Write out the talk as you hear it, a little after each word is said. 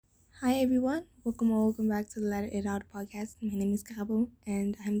Hi everyone, welcome back to the Let It Out podcast. My name is Karabo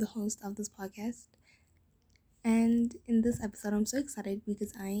and I'm the host of this podcast. And in this episode, I'm so excited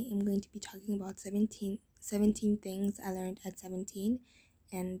because I am going to be talking about seventeen things I learned at 17.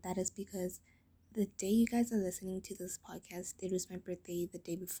 And that is because the day you guys are listening to this podcast, it was my birthday the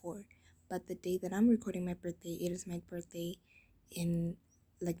day before. But the day that I'm recording my birthday, it is my birthday in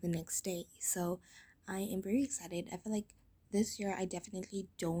like the next day. So I am very excited. I feel like this year I definitely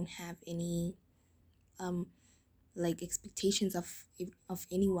don't have any um like expectations of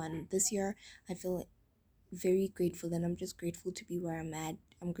anyone. This year I feel very grateful, and I'm just grateful to be where I'm at.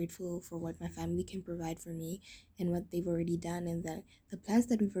 I'm grateful for what my family can provide for me and what they've already done, and the plans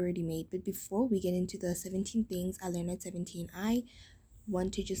that we've already made. But before we get into the 17 things I learned at 17, I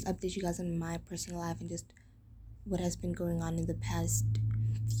want to just update you guys on my personal life and just what has been going on in the past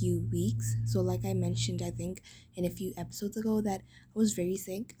few weeks. So like I mentioned, I think in a few episodes ago, that I was very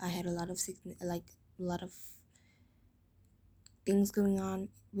sick. I had a lot of sick, like a lot of things going on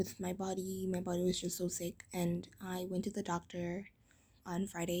with my body. My body was just so sick, and I went to the doctor on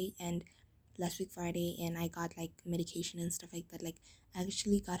Friday and last week Friday, and I got like medication and stuff like that. Like I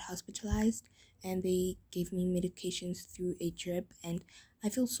actually got hospitalized, and they gave me medications through a drip, and I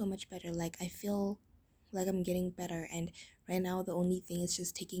feel so much better. Like I feel like I'm getting better, and right now the only thing is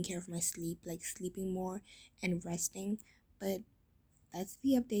just taking care of my sleep, like sleeping more and resting. But that's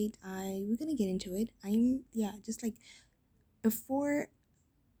the update. We're gonna get into it. I'm yeah, just like before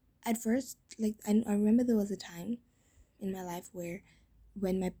at first, like I remember there was a time in my life where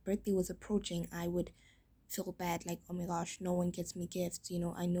when my birthday was approaching, I would feel bad, like, oh my gosh, no one gets me gifts,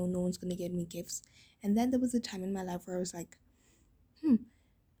 I know no one's gonna get me gifts. And then there was a time in my life where I was like, hmm,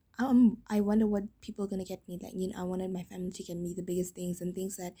 I wonder what people are gonna get me. Like, I wanted my family to get me the biggest things and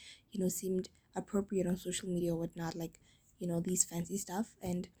things that, seemed appropriate on social media or whatnot, like, these fancy stuff.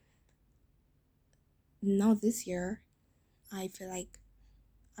 And now this year, I feel like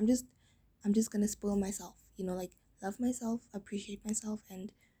I'm just I'm just gonna spoil myself, like love myself, appreciate myself,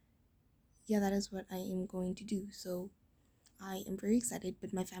 and yeah, that is what I am going to do. So I am very excited,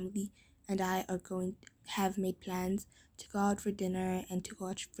 but my family and I are going have made plans to go out for dinner and to go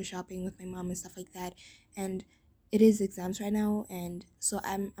out for shopping with my mom and stuff like that. And it is exams right now, and so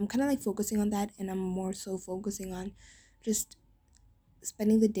I'm kind of like focusing on that, and I'm more so focusing on just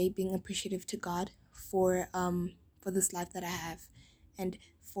spending the day being appreciative to God for this life that I have, and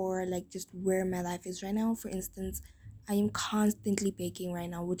for like just where my life is right now. For instance, I am constantly baking right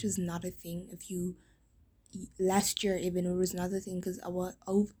now, which is not a thing. If you last year even it was another thing because our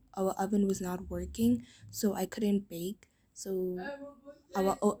oven was not working, so I couldn't bake. So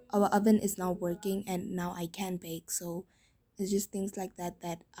our oven is now working, and now I can bake. So it's just things like that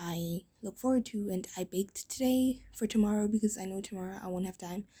that I look forward to, and I baked today for tomorrow because I know tomorrow I won't have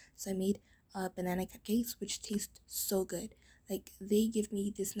time. So I made banana cupcakes, which taste so good. Like they give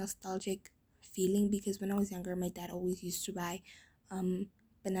me this nostalgic feeling because when I was younger, my dad always used to buy um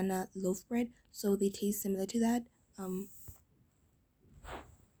banana loaf bread, so they taste similar to that. Um,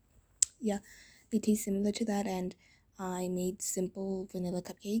 yeah, they taste similar to that, and I made simple vanilla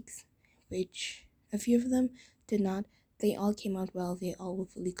cupcakes, which a few of them did not. They all came out well. They all were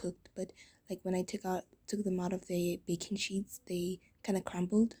fully cooked, but like when I took them out of the baking sheets, they kind of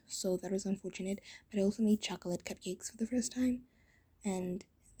crumbled, so that was unfortunate. But I also made chocolate cupcakes for the first time, and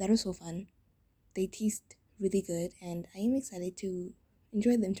that was so fun. They taste really good, and I am excited to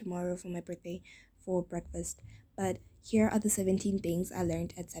enjoy them tomorrow for my birthday for breakfast. But here are the 17 things I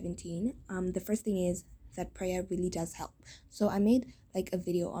learned at 17. The first thing is that prayer really does help. So I made like a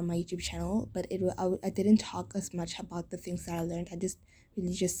video on my YouTube channel, but I didn't talk as much about the things that I learned. I just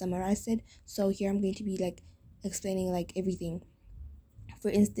really just summarized it. So here I'm going to be like explaining like everything. For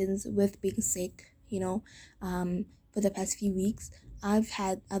instance, with being sick, for the past few weeks, I've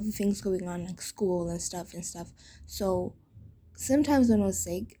had other things going on like school and stuff. So sometimes when I was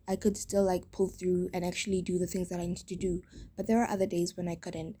sick, I could still like pull through and actually do the things that I needed to do. But there are other days when I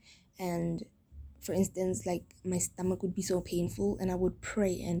couldn't. And for instance, like my stomach would be so painful, and I would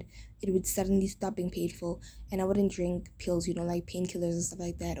pray and it would suddenly stop being painful, and I wouldn't drink pills, like painkillers and stuff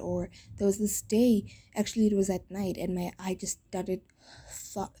like that. Or there was this day, actually it was at night, and my eye just started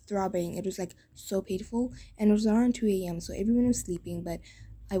throbbing. It was like so painful, and it was around 2 a.m., so everyone was sleeping, but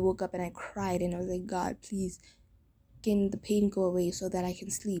I woke up and I cried, and I was like, God, please, can the pain go away so that I can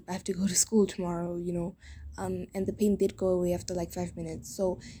sleep? I have to go to school tomorrow, and the pain did go away after like 5 minutes.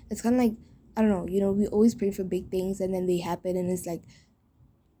 So it's kind of like, I don't know, we always pray for big things and then they happen, and it's like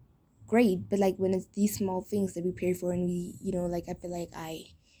great. But like when it's these small things that we pray for, and we, like I feel like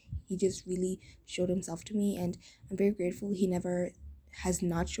he just really showed himself to me, and I'm very grateful. He never has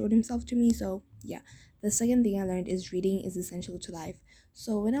not showed himself to me. So yeah, the second thing I learned is reading is essential to life.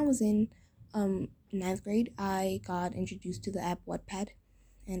 So when I was in ninth grade, I got introduced to the app Wattpad,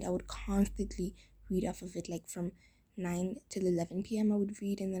 and I would constantly read off of it, like from 9 till 11 p.m. I would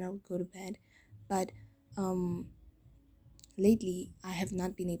read, and then I would go to bed. But um lately I have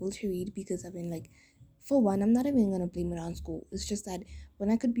not been able to read because I've been like, for one, I'm not even gonna blame it on school. It's just that when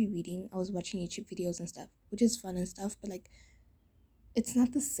I could be reading, I was watching YouTube videos and stuff, which is fun and stuff, but like it's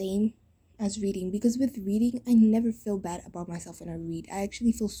not the same as reading, because with reading I never feel bad about myself when I read. I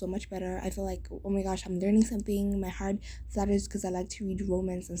actually feel so much better. I feel like, oh my gosh, I'm learning something. My heart flutters because I like to read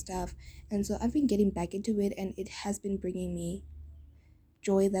romance and stuff. And so I've been getting back into it, and it has been bringing me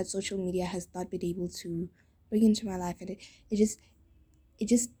joy that social media has not been able to bring into my life. And it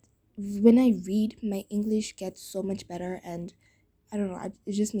just when I read, my English gets so much better, and I don't know,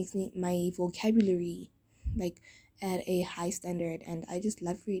 it just makes me my vocabulary like at a high standard, and I just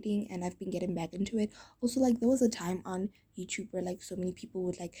love reading, and I've been getting back into it. Also, like there was a time on YouTube where like so many people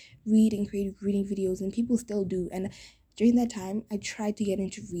would like read and create reading videos, and people still do. And during that time, I tried to get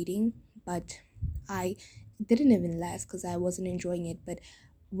into reading, but I didn't even last because I wasn't enjoying it. But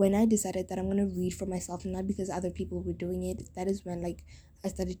when I decided that I'm gonna read for myself, not because other people were doing it, that is when like I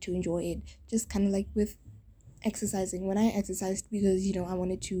started to enjoy it. Just kind of like with exercising. When I exercised because I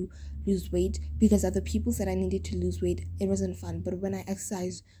wanted to lose weight because other people said I needed to lose weight, it wasn't fun. But when I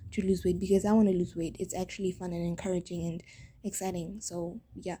exercise to lose weight because I want to lose weight, it's actually fun and encouraging and exciting. So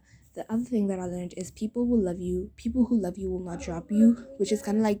yeah, the other thing that I learned is people will love you. People who love you will not drop you, which is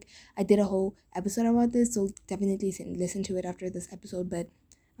kind of like I did a whole episode about this, so definitely listen to it after this episode. But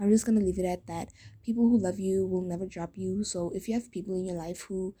I'm just gonna leave it at that. People who love you will never drop you. So if you have people in your life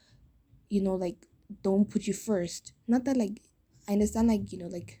who like don't put you first, not that like I understand, like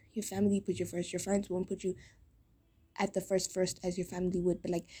like your family put you first, your friends won't put you at the first as your family would,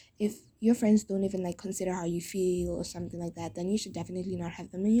 but like if your friends don't even like consider how you feel or something like that, then you should definitely not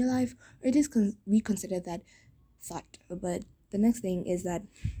have them in your life, or at least reconsider that thought. But the next thing is that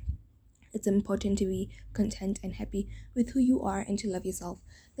it's important to be content and happy with who you are and to love yourself.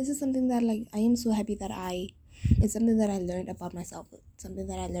 This is something that like I am so happy that it's something that I learned about myself, something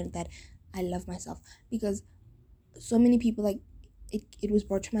that I learned that I love myself, because so many people like it was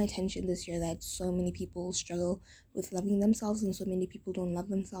brought to my attention this year that so many people struggle with loving themselves, and so many people don't love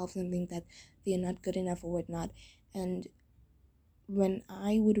themselves and think that they are not good enough or whatnot. And when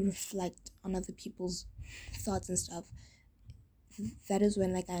I would reflect on other people's thoughts and stuff, that is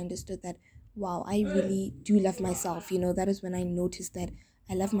when like I understood that, wow, I really do love myself. That is when I noticed that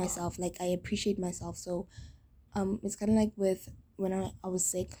I love myself, like I appreciate myself. So it's kind of like with when I was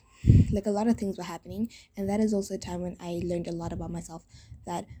sick, like a lot of things were happening, and that is also a time when I learned a lot about myself,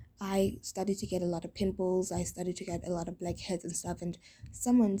 that I started to get a lot of pimples, I started to get a lot of blackheads and stuff. And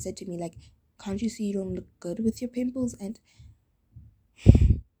someone said to me like, can't you see you don't look good with your pimples? And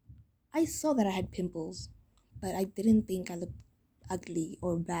I saw that I had pimples, but I didn't think I looked ugly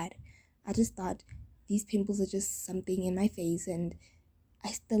or bad. I just thought these pimples are just something in my face, and I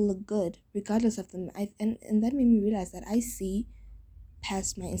still look good regardless of them. And that made me realize that I see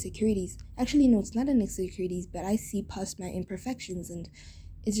past my insecurities. Actually, no, it's not an insecurities, but I see past my imperfections. And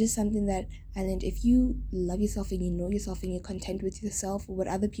it's just something that I learned. If you love yourself and you know yourself and you're content with yourself, what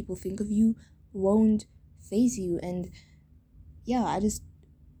other people think of you won't phase you. And yeah, I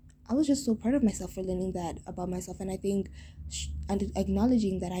was just so proud of myself for learning that about myself. And I think and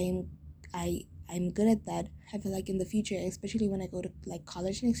acknowledging that I'm good at that, I feel like in the future, especially when I go to like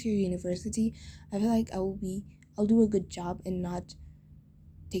college next year, university, I feel like I'll do a good job and not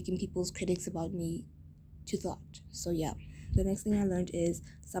taking people's critics about me to thought. So yeah, the next thing I learned is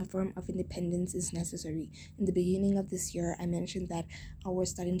some form of independence is necessary. In the beginning of this year, I mentioned that I was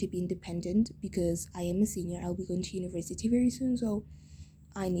starting to be independent because I am a senior. I'll be going to university very soon, so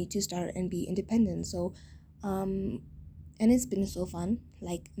I need to start and be independent. So, and it's been so fun.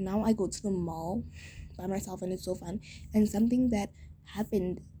 Like now I go to the mall by myself, and it's so fun. And something that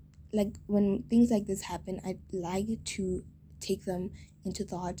happened, like when things like this happen, I like to take them into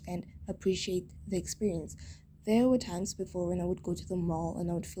thought and appreciate the experience. There were times before when I would go to the mall and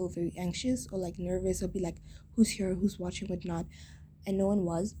I would feel very anxious or like nervous or be like, who's here, who's watching, whatnot. And no one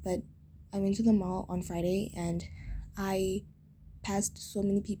was. But I went to the mall on Friday, and I passed so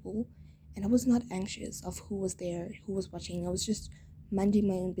many people, and I was not anxious of who was there, who was watching. I was just minding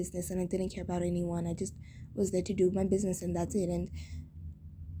my own business, and I didn't care about anyone. I just was there to do my business, and that's it. And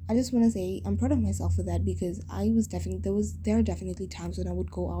I just want to say I'm proud of myself for that, because I was definitely there are definitely times when I would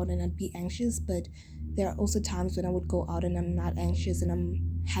go out and I'd be anxious, but there are also times when I would go out and I'm not anxious and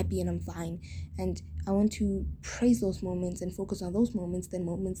I'm happy and I'm fine. And I want to praise those moments and focus on those moments than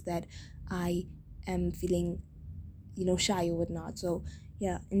moments that I am feeling, shy or whatnot. So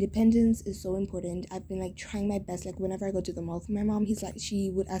yeah, independence is so important. I've been like trying my best. Like whenever I go to the mall with my mom,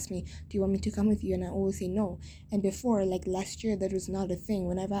 she would ask me, "Do you want me to come with you?" And I always say no. And before, like last year, that was not a thing.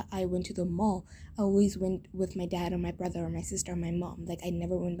 Whenever I went to the mall, I always went with my dad or my brother or my sister or my mom. Like I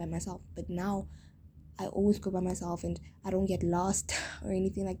never went by myself. But now I always go by myself, and I don't get lost or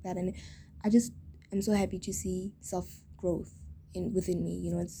anything like that. And I just am so happy to see self growth in within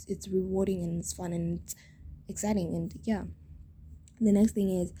me. It's rewarding and it's fun and it's exciting. And yeah, the next thing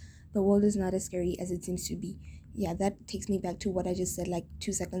is, the world is not as scary as it seems to be. Yeah, that takes me back to what I just said like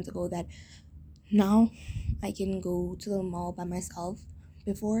 2 seconds ago, that now I can go to the mall by myself.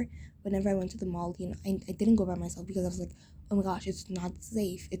 Before, whenever I went to the mall, I didn't go by myself because I was like, oh my gosh, it's not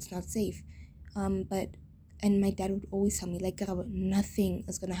safe. It's not safe. But and my dad would always tell me like, "Girl, nothing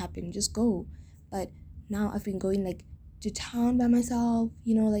is gonna happen. Just go." But now I've been going like to town by myself.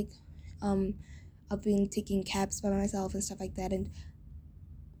 Um, I've been taking cabs by myself and stuff like that, and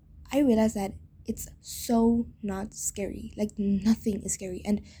I realized that it's so not scary. Like nothing is scary,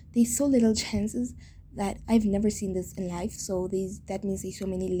 and there's so little chances that I've never seen this in life. So that means there's so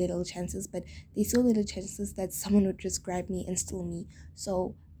many little chances, but there's so little chances that someone would just grab me and steal me.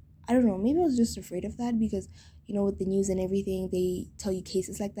 So I don't know. Maybe I was just afraid of that because with the news and everything, they tell you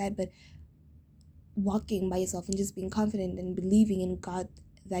cases like that. But walking by yourself and just being confident and believing in God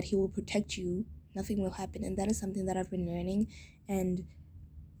that He will protect you, nothing will happen, and that is something that I've been learning. And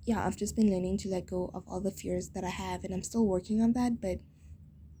yeah, I've just been learning to let go of all the fears that I have, and I'm still working on that. But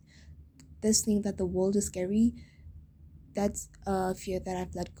this thing that the world is scary, that's a fear that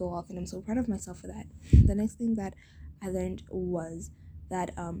I've let go of, and I'm so proud of myself for that. The next thing that I learned was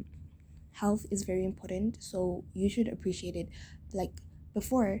that health is very important, so you should appreciate it. Like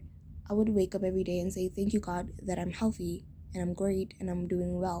before, I would wake up every day and say, "Thank you, God, that I'm healthy and I'm great and I'm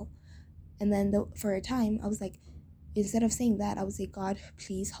doing well." And then for a time, I was like, instead of saying that, I would say, "God,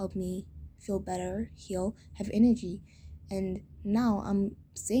 please help me feel better, heal, have energy." And now I'm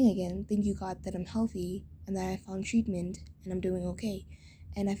saying again, "Thank you, God, that I'm healthy and that I found treatment and I'm doing okay."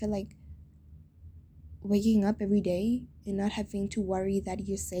 And I feel like waking up every day and not having to worry that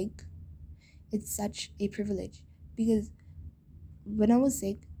you're sick, it's such a privilege. Because when I was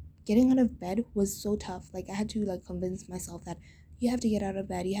sick, getting out of bed was so tough. Like I had to like convince myself that you have to get out of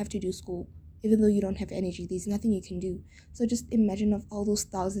bed, you have to do school, even though you don't have energy. There's nothing you can do. So just imagine of all those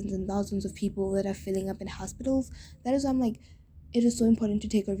thousands and thousands of people that are filling up in hospitals. That is why I'm like, it is so important to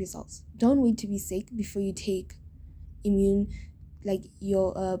take care of yourselves. Don't wait to be sick before you take immune like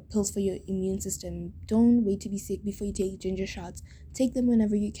your pills for your immune system. Don't wait to be sick before you take ginger shots. Take them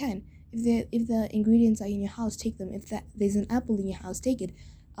whenever you can. If the ingredients are in your house, take them. If there's an apple in your house, take it.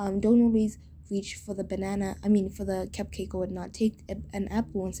 Don't always reach for the banana. I mean, for the cupcake or whatnot. Take an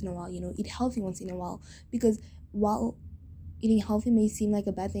apple once in a while. Eat healthy once in a while, because while eating healthy may seem like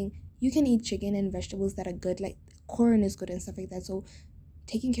a bad thing, you can eat chicken and vegetables that are good. Like corn is good and stuff like that. So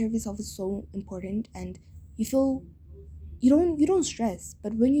taking care of yourself is so important, and you feel you don't stress,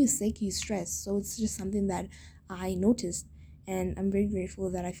 but when you're sick you stress. So it's just something that I noticed, and I'm very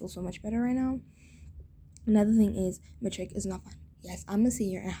grateful that I feel so much better right now. Another thing is, matric is not fun. Yes, I'm a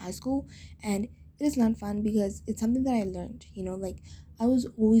senior in high school, and it is not fun because it's something that I learned. Like I was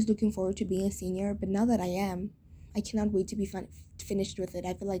always looking forward to being a senior, but now that I am, I cannot wait to be finished with it.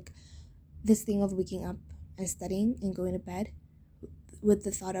 I feel like this thing of waking up and studying and going to bed with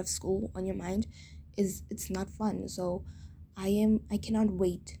the thought of school on your mind, it's not fun. So I cannot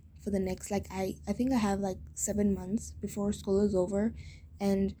wait for the next, like, I think I have like 7 months before school is over,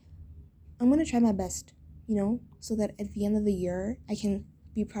 and I'm gonna try my best, so that at the end of the year I can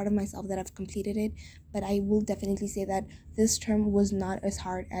be proud of myself that I've completed it. But I will definitely say that this term was not as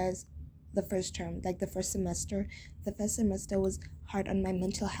hard as the first term, like the first semester. The first semester was hard on my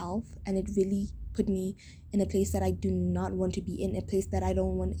mental health, and it really put me in a place that I do not want to be in, a place that I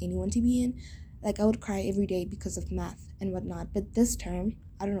don't want anyone to be in. Like I would cry every day because of math and whatnot. But this term,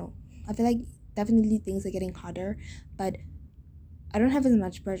 I don't know. I feel like definitely things are getting harder, but I don't have as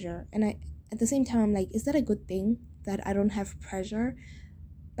much pressure. And at the same time, I'm like, is that a good thing that I don't have pressure?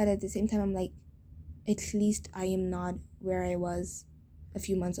 But at the same time, I'm like, at least I am not where I was a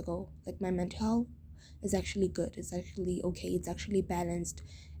few months ago. Like my mental health is actually good. It's actually okay. It's actually balanced,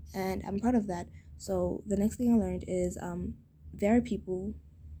 and I'm proud of that. So the next thing I learned is there are people,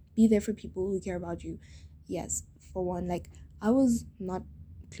 be there for people who care about you. Yes, for one, like I was not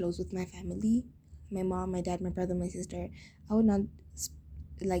close with my family, my mom, my dad, my brother, my sister, I would not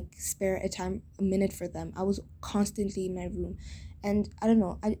spare a minute for them. I was constantly in my room, and I don't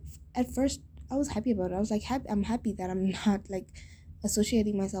know. I At first I was happy about it. I was like, I'm happy that I'm not like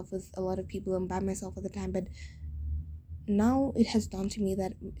associating myself with a lot of people and by myself all the time. But now it has dawned to me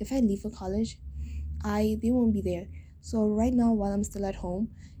that if I leave for college, I they won't be there. So right now, while I'm still at home,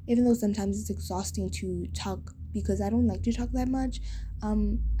 even though sometimes it's exhausting to talk because I don't like to talk that much,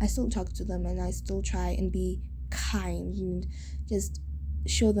 I still talk to them and I still try and be kind and just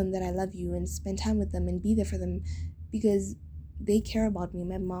show them that I love you and spend time with them and be there for them because they care about me.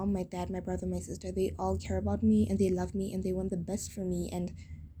 My mom, my dad, my brother, my sister, they all care about me and they love me and they want the best for me, and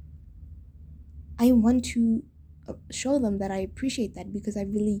I want to show them that I appreciate that because I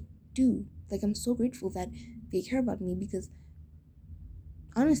really do. Like, I'm so grateful that they care about me because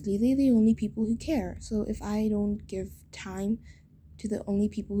honestly, they're the only people who care. So if I don't give time to the only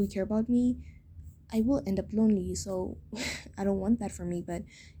people who care about me, I will end up lonely. So I don't want that for me. But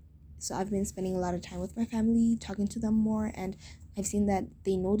so I've been spending a lot of time with my family, talking to them more, and I've seen that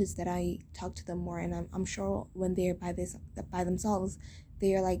they notice that I talk to them more, and I'm sure when they're by themselves,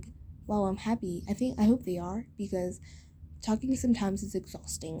 they are like, wow, I'm happy. I hope they are because talking sometimes is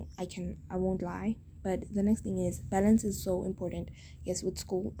exhausting. I won't lie. But the next thing is balance is so important. Yes, with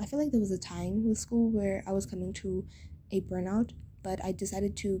school, I feel like there was a time with school where I was coming to a burnout, but I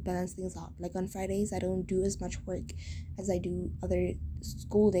decided to balance things out. Like on Fridays, I don't do as much work as I do other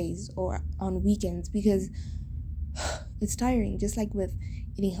school days or on weekends because it's tiring. Just like with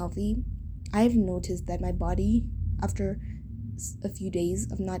eating healthy, I've noticed that my body, after a few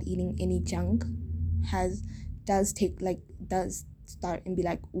days of not eating any junk, has does take like does start and be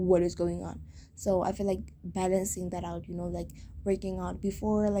like, what is going on? So I feel like balancing that out, like working out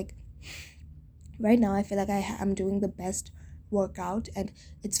before, like right now I feel like I'm doing the best workout, and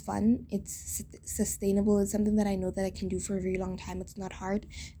it's fun, it's sustainable, it's something that I know that I can do for a very long time. It's not hard,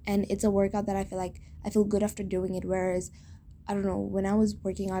 and it's a workout that I feel like I feel good after doing it. Whereas I don't know, when I was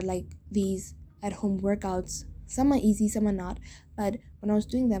working out like these at home workouts, some are easy, some are not, but when I was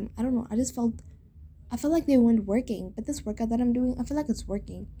doing them, I don't know, I felt like they weren't working. But this workout that I'm doing, I feel like it's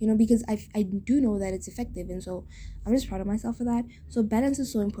working, because I do know that it's effective. And so I'm just proud of myself for that. So balance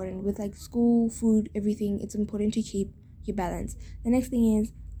is so important with like school, food, everything. It's important to keep your balance. The next thing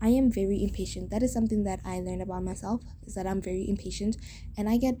is, I am very impatient. That is something that I learned about myself, is that I'm very impatient and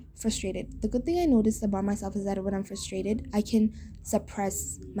I get frustrated. The good thing I noticed about myself is that when I'm frustrated, I can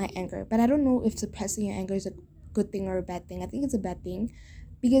suppress my anger. But I don't know if suppressing your anger is a good thing or a bad thing. I think it's a bad thing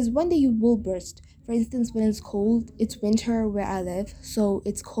because one day you will burst. For instance, when it's cold, it's winter where I live, so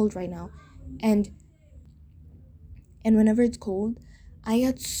it's cold right now. And whenever it's cold, I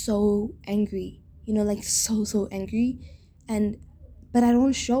get so angry, like so angry. And but I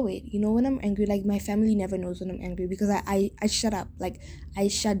don't show it. When I'm angry, like my family never knows when I'm angry because I shut up. Like I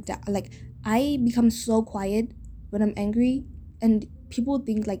shut down. Like I become so quiet when I'm angry, and people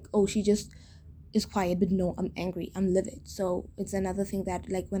think like, oh, she just is quiet, but no, I'm angry, I'm livid. So it's another thing that,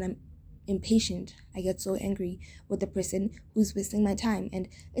 like, when I'm impatient, I get so angry with the person who's wasting my time. And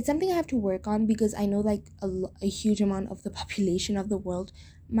it's something I have to work on because I know like a huge amount of the population of the world,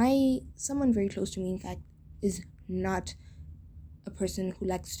 my someone very close to me in fact, is not a person who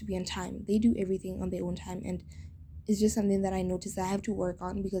likes to be on time. They do everything on their own time, and it's just something that I noticed that I have to work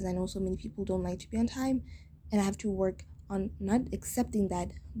on because I know so many people don't like to be on time, and I have to work on not accepting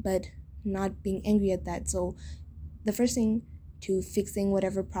that, but not being angry at that. So the first thing to fixing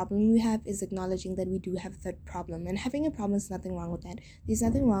whatever problem we have is acknowledging that we do have that problem, and having a problem is nothing wrong with that. There's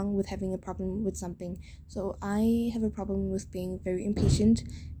nothing wrong with having a problem with something. So I have a problem with being very impatient,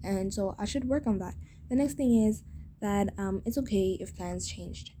 and so I should work on that. The next thing is that it's okay if plans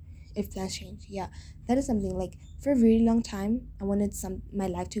changed. If plans change, yeah, that is something like for a very long time I wanted my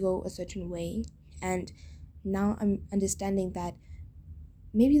life to go a certain way, and now I'm understanding that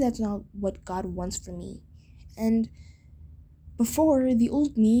maybe that's not what God wants for me. And before, the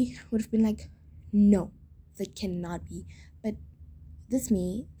old me would have been like, no, that cannot be. But this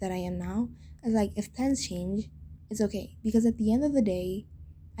me that I am now is like, if plans change, it's okay. Because at the end of the day,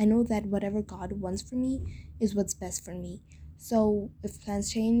 I know that whatever God wants for me is what's best for me. So if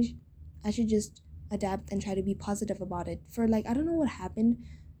plans change, I should just adapt and try to be positive about it. For like, I don't know what happened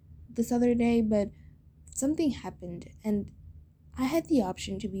this other day, but something happened. And I had the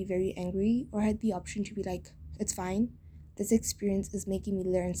option to be very angry, or I had the option to be like, it's fine. This experience is making me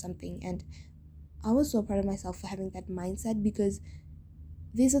learn something. And I was so proud of myself for having that mindset because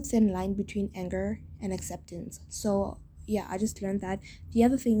there's a thin line between anger and acceptance. So, yeah, I just learned that. The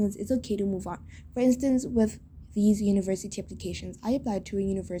other thing is, it's okay to move on. For instance, with these university applications. I applied to a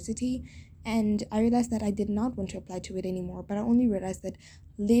university and I realized that I did not want to apply to it anymore, but I only realized that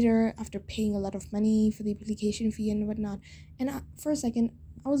later after paying a lot of money for the application fee and whatnot. And for a second,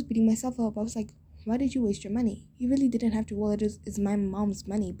 I was beating myself up. I was like, why did you waste your money? You really didn't have to. Well, it's my mom's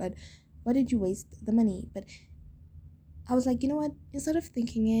money, but why did you waste the money? But I was like, you know what? Instead of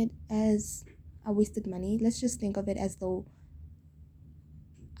thinking it as I wasted money, let's just think of it as though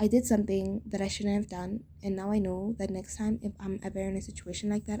I did something that I shouldn't have done, and now I know that next time if I'm ever in a situation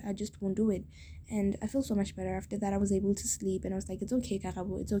like that, I just won't do it. And I feel so much better after that. I was able to sleep, and I was like, it's okay,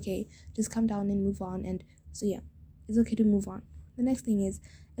 Kakabu, it's okay. Just calm down and move on. And so yeah, it's okay to move on. The next thing is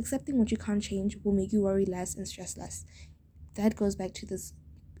accepting what you can't change will make you worry less and stress less. That goes back to this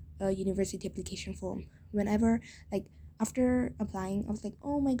university application form. Whenever, like, after applying, I was like,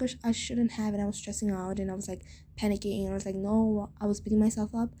 oh my gosh, I shouldn't have, and I was stressing out, and I was like panicking, and I was like, no, I was beating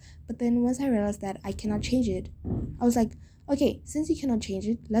myself up. But then once I realized that I cannot change it, I was like, okay, since you cannot change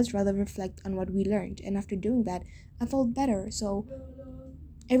it, let's rather reflect on what we learned. And after doing that, I felt better. So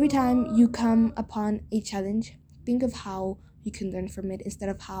every time you come upon a challenge, think of how you can learn from it instead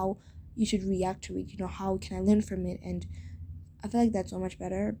of how you should react to it. How can I learn from it? And I feel like that's so much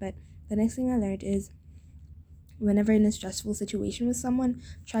better. But the next thing I learned is whenever in a stressful situation with someone,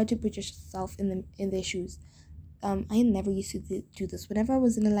 try to put yourself in their shoes. I never used to do this. Whenever I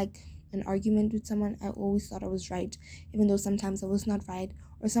was in an argument with someone, I always thought I was right, even though sometimes I was not right,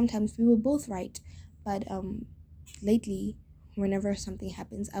 or sometimes we were both right. But lately, whenever something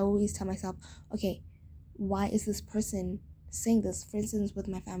happens, I always tell myself, okay, why is this person saying this? For instance, with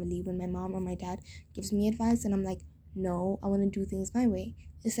my family, when my mom or my dad gives me advice, and I'm like, no, I want to do things my way.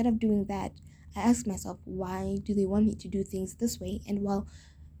 Instead of doing that, I ask myself, why do they want me to do things this way? And while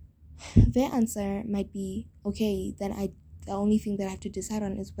their answer might be okay, then the only thing that I have to decide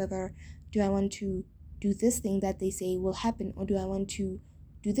on is whether do I want to do this thing that they say will happen, or do I want to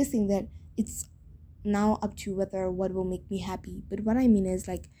do this thing that it's now up to whether what will make me happy. But what I mean is,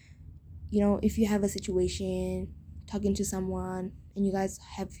 like, if you have a situation talking to someone and you guys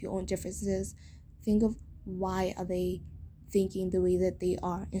have your own differences, think of why are they thinking the way that they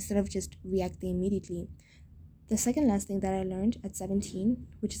are instead of just reacting immediately. The second last thing that I learned at 17,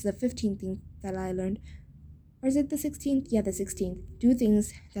 which is the 15th thing that I learned, or is it the 16th? Yeah, the 16th. Do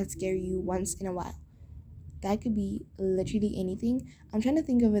things that scare you once in a while. That could be literally anything. I'm trying to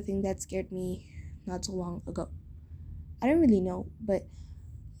think of a thing that scared me not so long ago. I don't really know, but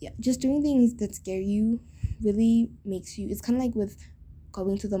yeah, just doing things that scare you really makes you. It's kind of like with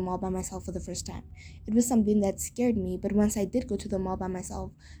going to the mall by myself for the first time. It was something that scared me, but once I did go to the mall by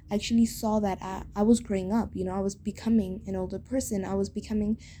myself, I actually saw that I was growing up. I was becoming an older person. I was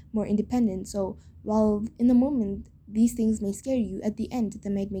becoming more independent. So while in the moment these things may scare you, at the end they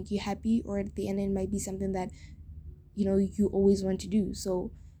might make you happy, or at the end it might be something that you always want to do.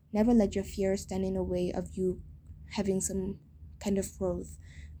 So never let your fear stand in the way of you having some kind of growth.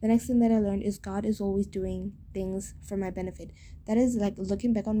 The next thing that I learned is God is always doing things for my benefit. That is, like,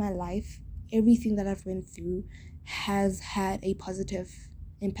 looking back on my life, everything that I've went through has had a positive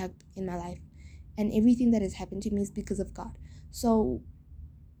impact in my life, and everything that has happened to me is because of God. So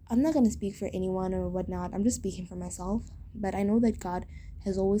I'm not going to speak for anyone or whatnot. I'm just speaking for myself. But I know that God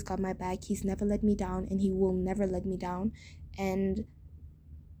has always got my back. He's never let me down, and He will never let me down. And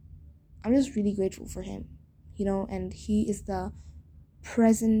I'm just really grateful for Him, and He is the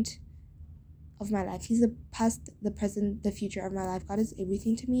present of my life. He's the past, the present, the future of my life. God is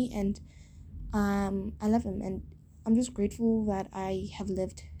everything to me, and I love Him. And I'm just grateful that I have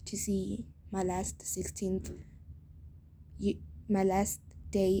lived to see my last 16th, my last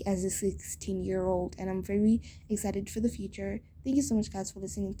day as a 16-year-old, and I'm very excited for the future. Thank you so much, guys, for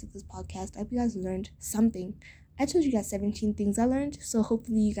listening to this podcast. I hope you guys learned something. I told you guys 17 things I learned, so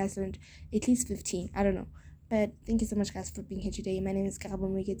hopefully you guys learned at least 15. I don't know. But thank you so much, guys, for being here today. My name is Karabo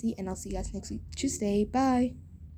Mwigeti, and I'll see you guys next week, Tuesday. Bye!